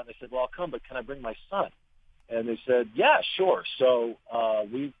invited me out, and I said, well, I'll come, but can I bring my son? And they said, yeah, sure. So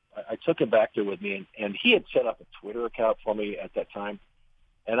I took him back there with me, and he had set up a Twitter account for me at that time.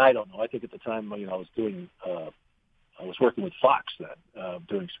 And I don't know, I think at the time, I was working with Fox then,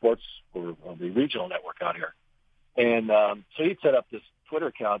 doing sports for the regional network out here. And so he'd set up this Twitter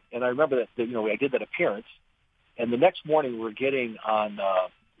account, and I remember that I did that appearance, and the next morning we're getting on,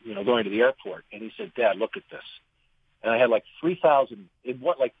 going to the airport, and he said, Dad, look at this. And I had like 3,000,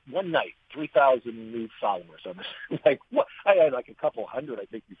 one night, 3,000 new followers on this. Like, what? I had like a couple hundred, I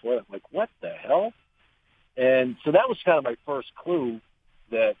think, before that. I'm like, what the hell? And so that was kind of my first clue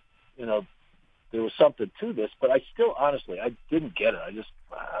that, there was something to this, but I still, honestly, I didn't get it. I just,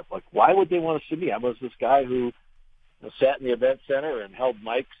 like, why would they want to see me? I was this guy who sat in the event center and held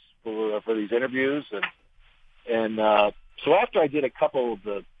mics for these interviews, and so after I did a couple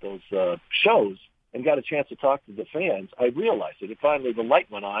of those shows and got a chance to talk to the fans, I realized it. And finally, the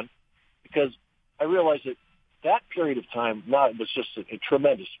light went on because I realized that period of time was just a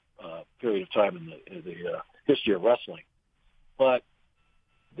tremendous period of time in the history of wrestling, but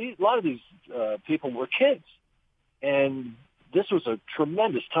a lot of these people were kids, and this was a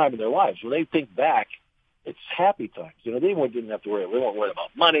tremendous time in their lives. When they think back, it's happy times. They didn't have to worry. They weren't worried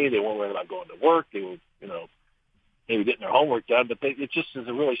about money. They weren't worried about going to work. They were, maybe getting their homework done. But it just is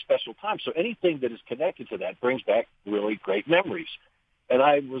a really special time. So anything that is connected to that brings back really great memories. And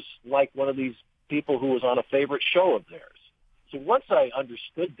I was like one of these people who was on a favorite show of theirs. So once I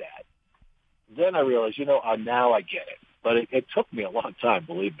understood that, then I realized, now I get it. But it took me a long time,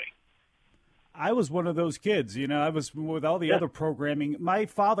 believe me. I was one of those kids, I was with all the other programming. My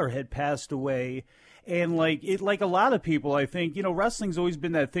father had passed away, and like a lot of people, I think, wrestling's always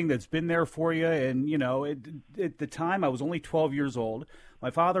been that thing that's been there for you. And, at the time I was only 12 years old. My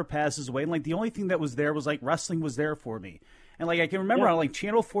father passes away, and like the only thing that was there was like wrestling was there for me. And like I can remember on like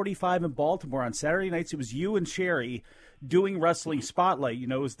Channel 45 in Baltimore on Saturday nights, it was you and Sherry doing Wrestling Spotlight.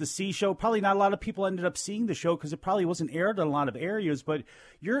 It was the C show. Probably not a lot of people ended up seeing the show because it probably wasn't aired in a lot of areas, but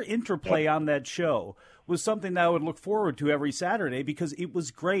your interplay on that show was something that I would look forward to every Saturday because it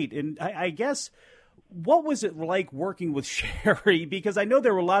was great. And I guess, what was it like working with Sherry? Because I know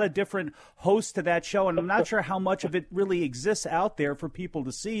there were a lot of different hosts to that show, and I'm not sure how much of it really exists out there for people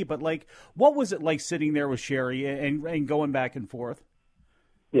to see, but like, what was it like sitting there with Sherry and going back and forth?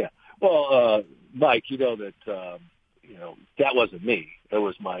 Yeah. Well, Mike, that, that wasn't me. It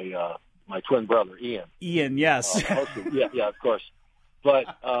was my twin brother, Ian. Ian, yes. Yeah, of course. But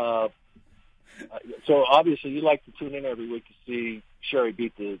so obviously you like to tune in every week to see Sherry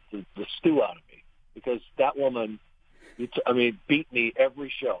beat the stew out of me, because that woman, beat me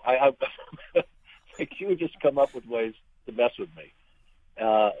every show. Like, she would just come up with ways to mess with me.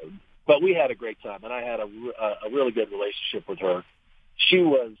 But we had a great time, and I had a really good relationship with her. She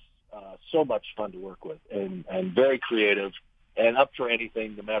was so much fun to work with, and very creative, and up for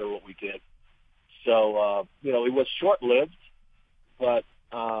anything, no matter what we did. So, it was short-lived, but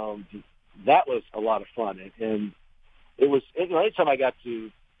that was a lot of fun. And it was, anytime I got to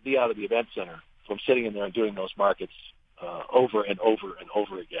be out of the event center, from sitting in there and doing those markets over and over and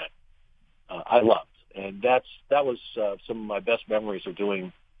over again, I loved. And that was some of my best memories of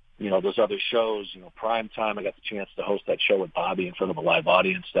doing, those other shows. Prime time, I got the chance to host that show with Bobby in front of a live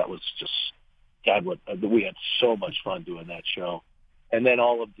audience. That was just God, we had so much fun doing that show. And then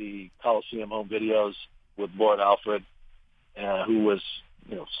all of the Coliseum home videos with Lord Alfred, who was,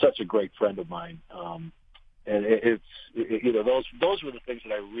 such a great friend of mine. And those were the things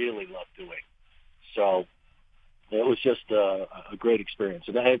that I really loved doing. So it was just a great experience.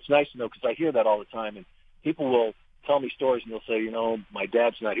 And it's nice to know, because I hear that all the time, and people will tell me stories and they'll say, my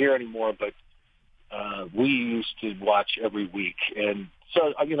dad's not here anymore, but we used to watch every week. And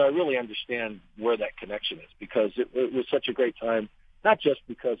so, I really understand where that connection is, because it was such a great time, not just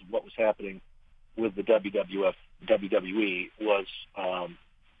because of what was happening with the WWE was,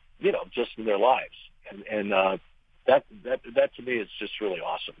 just in their lives. And that to me is just really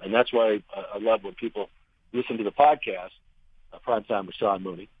awesome. And that's why I love when people listen to the podcast, Primetime with Sean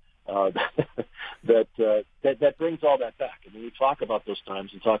Mooney, that brings all that back. I mean, we talk about those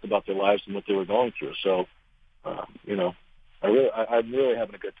times and talk about their lives and what they were going through. So, I'm really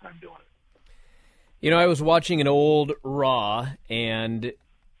having a good time doing it. I was watching an old Raw, and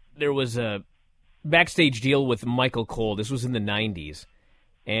there was a backstage deal with Michael Cole. This was in the 90s.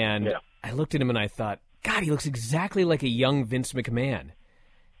 And I looked at him and I thought, God, he looks exactly like a young Vince McMahon.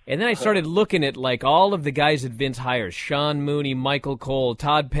 And then I started looking at all of the guys that Vince hires: Sean Mooney, Michael Cole,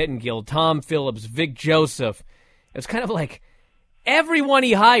 Todd Pettengill, Tom Phillips, Vic Joseph. It's kind of like everyone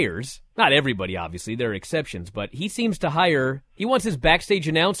he hires, not everybody, obviously, there are exceptions, but he seems to he wants his backstage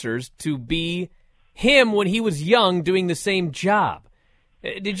announcers to be him when he was young doing the same job.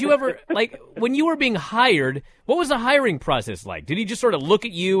 Did you ever, when you were being hired, what was the hiring process like? Did he just sort of look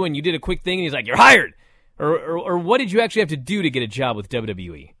at you and you did a quick thing and he's like, "You're hired"? Or what did you actually have to do to get a job with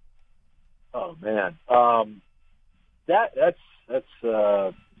WWE? Oh man, that's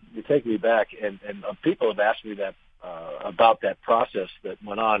you take me back, and people have asked me that about that process that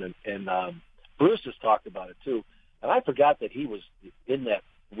went on, and Bruce has talked about it too. And I forgot that he was in that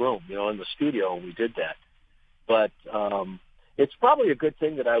room, in the studio when we did that. But it's probably a good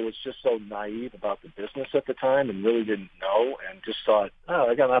thing that I was just so naive about the business at the time and really didn't know, and just thought,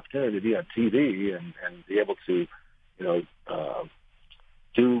 I got an opportunity to be on TV and be able to,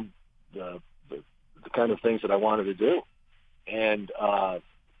 do the kind of things that I wanted to do. And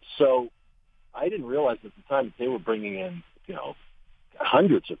so I didn't realize at the time that they were bringing in,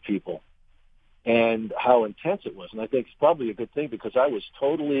 hundreds of people and how intense it was. And I think it's probably a good thing, because I was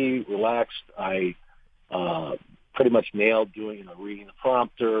totally relaxed. I pretty much nailed reading the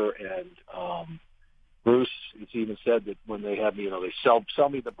prompter, and Bruce has even said that when they have me, they sell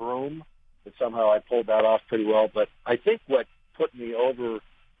me the broom, that somehow I pulled that off pretty well. But I think what put me over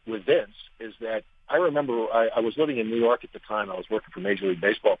with Vince is that I remember I was living in New York at the time. I was working for Major League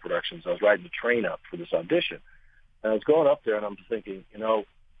Baseball Productions. I was riding the train up for this audition. And I was going up there, and I'm thinking,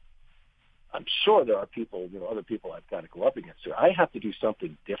 I'm sure there are people, other people I've got to go up against here. I have to do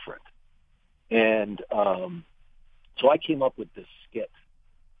something different. And so I came up with this skit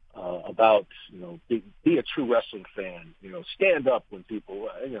about, be a true wrestling fan, stand up when people,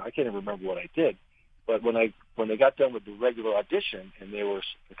 I can't even remember what I did. But when they got done with the regular audition and they were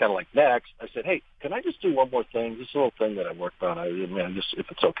kind of like, next, I said, hey, can I just do one more thing? This little thing that I worked on, just if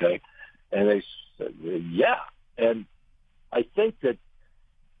it's okay. And they said, yeah. And I think that,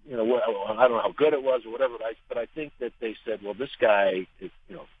 I don't know how good it was or whatever, but I think that they said, well, this guy,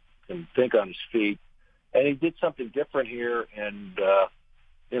 can think on his feet. And he did something different here. And,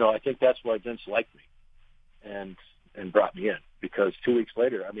 I think that's why Vince liked me and brought me in. Because 2 weeks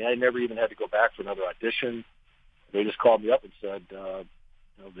later, I never even had to go back for another audition. They just called me up and said,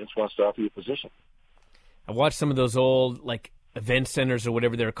 Vince wants to offer you a position. I watched some of those old, event centers or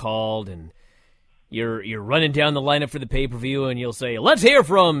whatever they're called, and you're running down the lineup for the pay-per-view, and you'll say, let's hear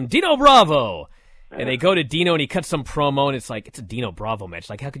from Dino Bravo. And they go to Dino, and he cuts some promo, and it's like, it's a Dino Bravo match.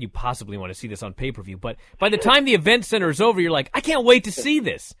 How could you possibly want to see this on pay-per-view? But by the time the event center is over, you're like, I can't wait to see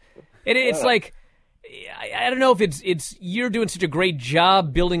this. And it's like, I don't know if it's you're doing such a great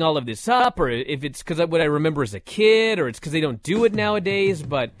job building all of this up, or if it's because what I remember as a kid, or it's because they don't do it nowadays.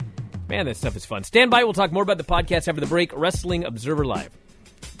 But, man, that stuff is fun. Stand by. We'll talk more about the podcast after the break. Wrestling Observer Live.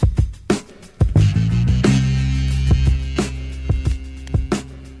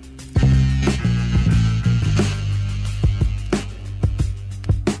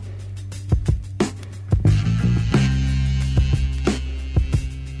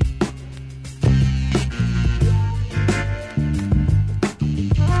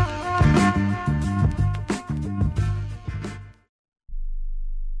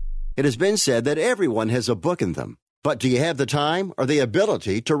 It has been said that everyone has a book in them. But do you have the time or the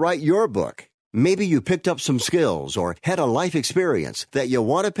ability to write your book? Maybe you picked up some skills or had a life experience that you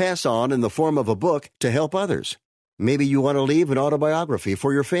want to pass on in the form of a book to help others. Maybe you want to leave an autobiography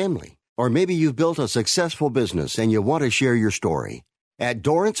for your family. Or maybe you've built a successful business and you want to share your story. At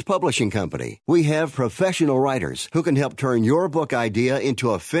Dorrance Publishing Company, we have professional writers who can help turn your book idea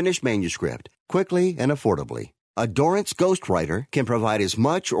into a finished manuscript quickly and affordably. A Dorrance ghostwriter can provide as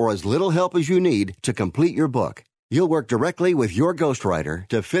much or as little help as you need to complete your book. You'll work directly with your ghostwriter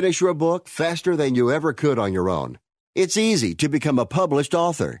to finish your book faster than you ever could on your own. It's easy to become a published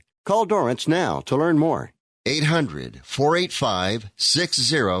author. Call Dorrance now to learn more.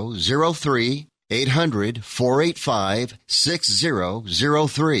 800-485-6003.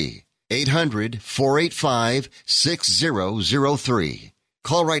 800-485-6003. 800-485-6003.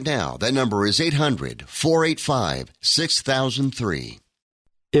 Call right now. That number is 800-485-6003.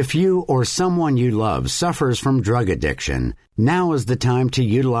 If you or someone you love suffers from drug addiction, now is the time to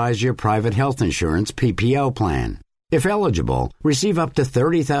utilize your private health insurance PPO plan. If eligible, receive up to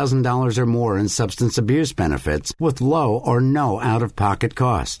 $30,000 or more in substance abuse benefits with low or no out-of-pocket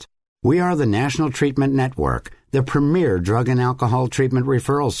cost. We are the National Treatment Network, the premier drug and alcohol treatment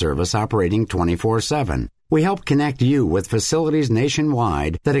referral service operating 24/7. We help connect you with facilities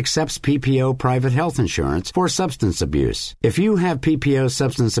nationwide that accepts PPO private health insurance for substance abuse. If you have PPO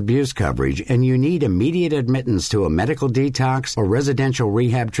substance abuse coverage and you need immediate admittance to a medical detox or residential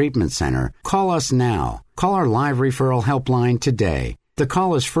rehab treatment center, call us now. Call our live referral helpline today. The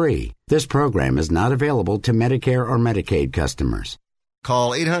call is free. This program is not available to Medicare or Medicaid customers.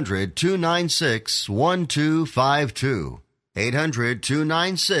 Call 800-296-1252.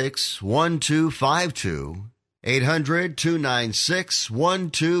 800-296-1252.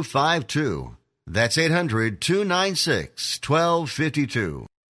 800-296-1252. That's 800-296-1252.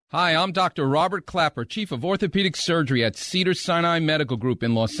 Hi, I'm Dr. Robert Clapper, Chief of Orthopedic Surgery at Cedars-Sinai Medical Group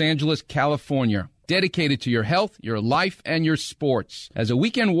in Los Angeles, California. Dedicated to your health, your life, and your sports. As a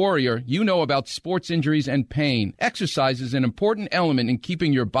weekend warrior, you know about sports injuries and pain. Exercise is an important element in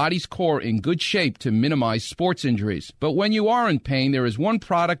keeping your body's core in good shape to minimize sports injuries. But when you are in pain, there is one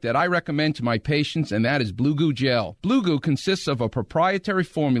product that I recommend to my patients, and that is Blue Goo Gel. Blue Goo consists of a proprietary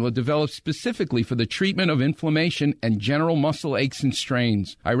formula developed specifically for the treatment of inflammation and general muscle aches and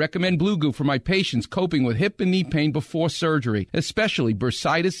strains. I recommend Blue Goo for my patients coping with hip and knee pain before surgery, especially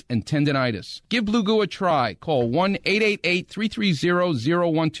bursitis and tendinitis. Give Blue Goo a try. Call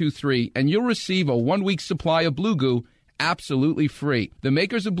 1-888-330-0123 and you'll receive a 1-week supply of Blue Goo absolutely free. The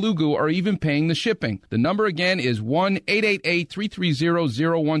makers of Blue Goo are even paying the shipping. The number again is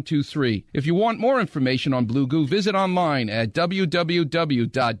 1-888-330-0123. If you want more information on Blue Goo, visit online at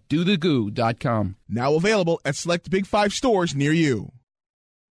www.dothegoo.com. Now available at select Big 5 stores near you.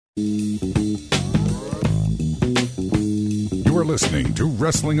 You are listening to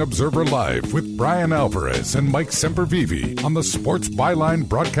Wrestling Observer Live with Brian Alvarez and Mike Semperveve on the Sports Byline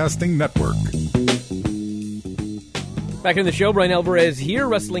Broadcasting Network. Back in the show, Brian Alvarez here,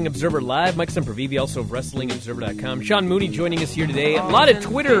 Wrestling Observer Live. Mike Semperveve, also of WrestlingObserver.com. Sean Mooney joining us here today. A lot of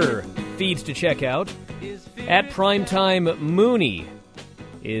Twitter feeds to check out. At Primetime Mooney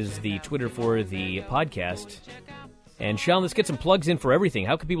is the Twitter for the podcast. And Sean, let's get some plugs in for everything.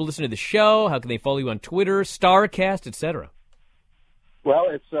 How can people listen to the show? How can they follow you on Twitter, Starcast, etc.? Well,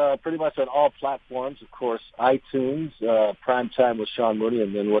 it's pretty much on all platforms, of course, iTunes, Primetime with Sean Mooney,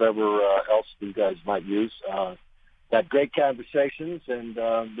 and then whatever else you guys might use. Got great conversations, and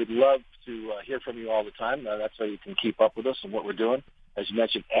we'd love to hear from you all the time. That's how you can keep up with us and what we're doing. As you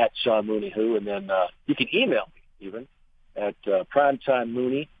mentioned, at Sean Mooney Who, and then you can email me even at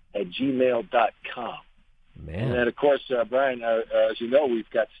primetimemooney@gmail.com. Man. And then, of course, Brian, as you know, we've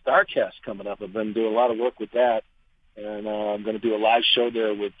got Starcast coming up. I've been doing a lot of work with that. And I'm going to do a live show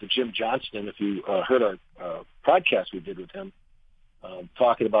there with Jim Johnston. If you heard our podcast we did with him,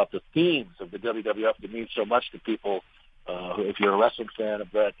 talking about the themes of the WWF that means so much to people, if you're a wrestling fan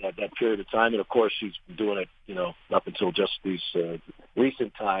of that period of time. And, of course, he's been doing it, up until just these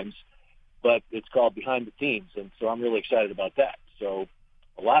recent times. But it's called Behind the Themes, and so I'm really excited about that. So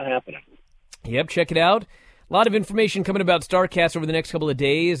a lot happening. Yep, check it out. A lot of information coming about Starcast over the next couple of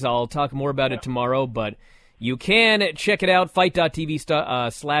days. I'll talk more about it tomorrow, but you can check it out,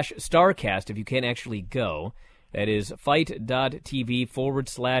 fight.tv/Starcast, if you can't actually go. That is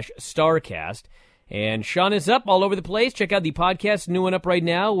fight.tv/Starcast. And Sean is up all over the place. Check out the podcast, new one up right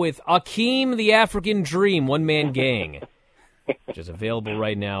now, with Akeem the African Dream, one-man gang, which is available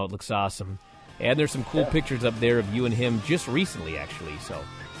right now. It looks awesome. And there's some cool pictures up there of you and him just recently, actually, so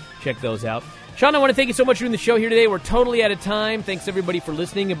check those out. Sean, I want to thank you so much for doing the show here today. We're totally out of time. Thanks, everybody, for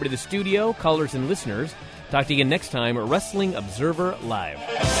listening. Everybody to the studio, callers and listeners. Talk to you again next time, Wrestling Observer Live.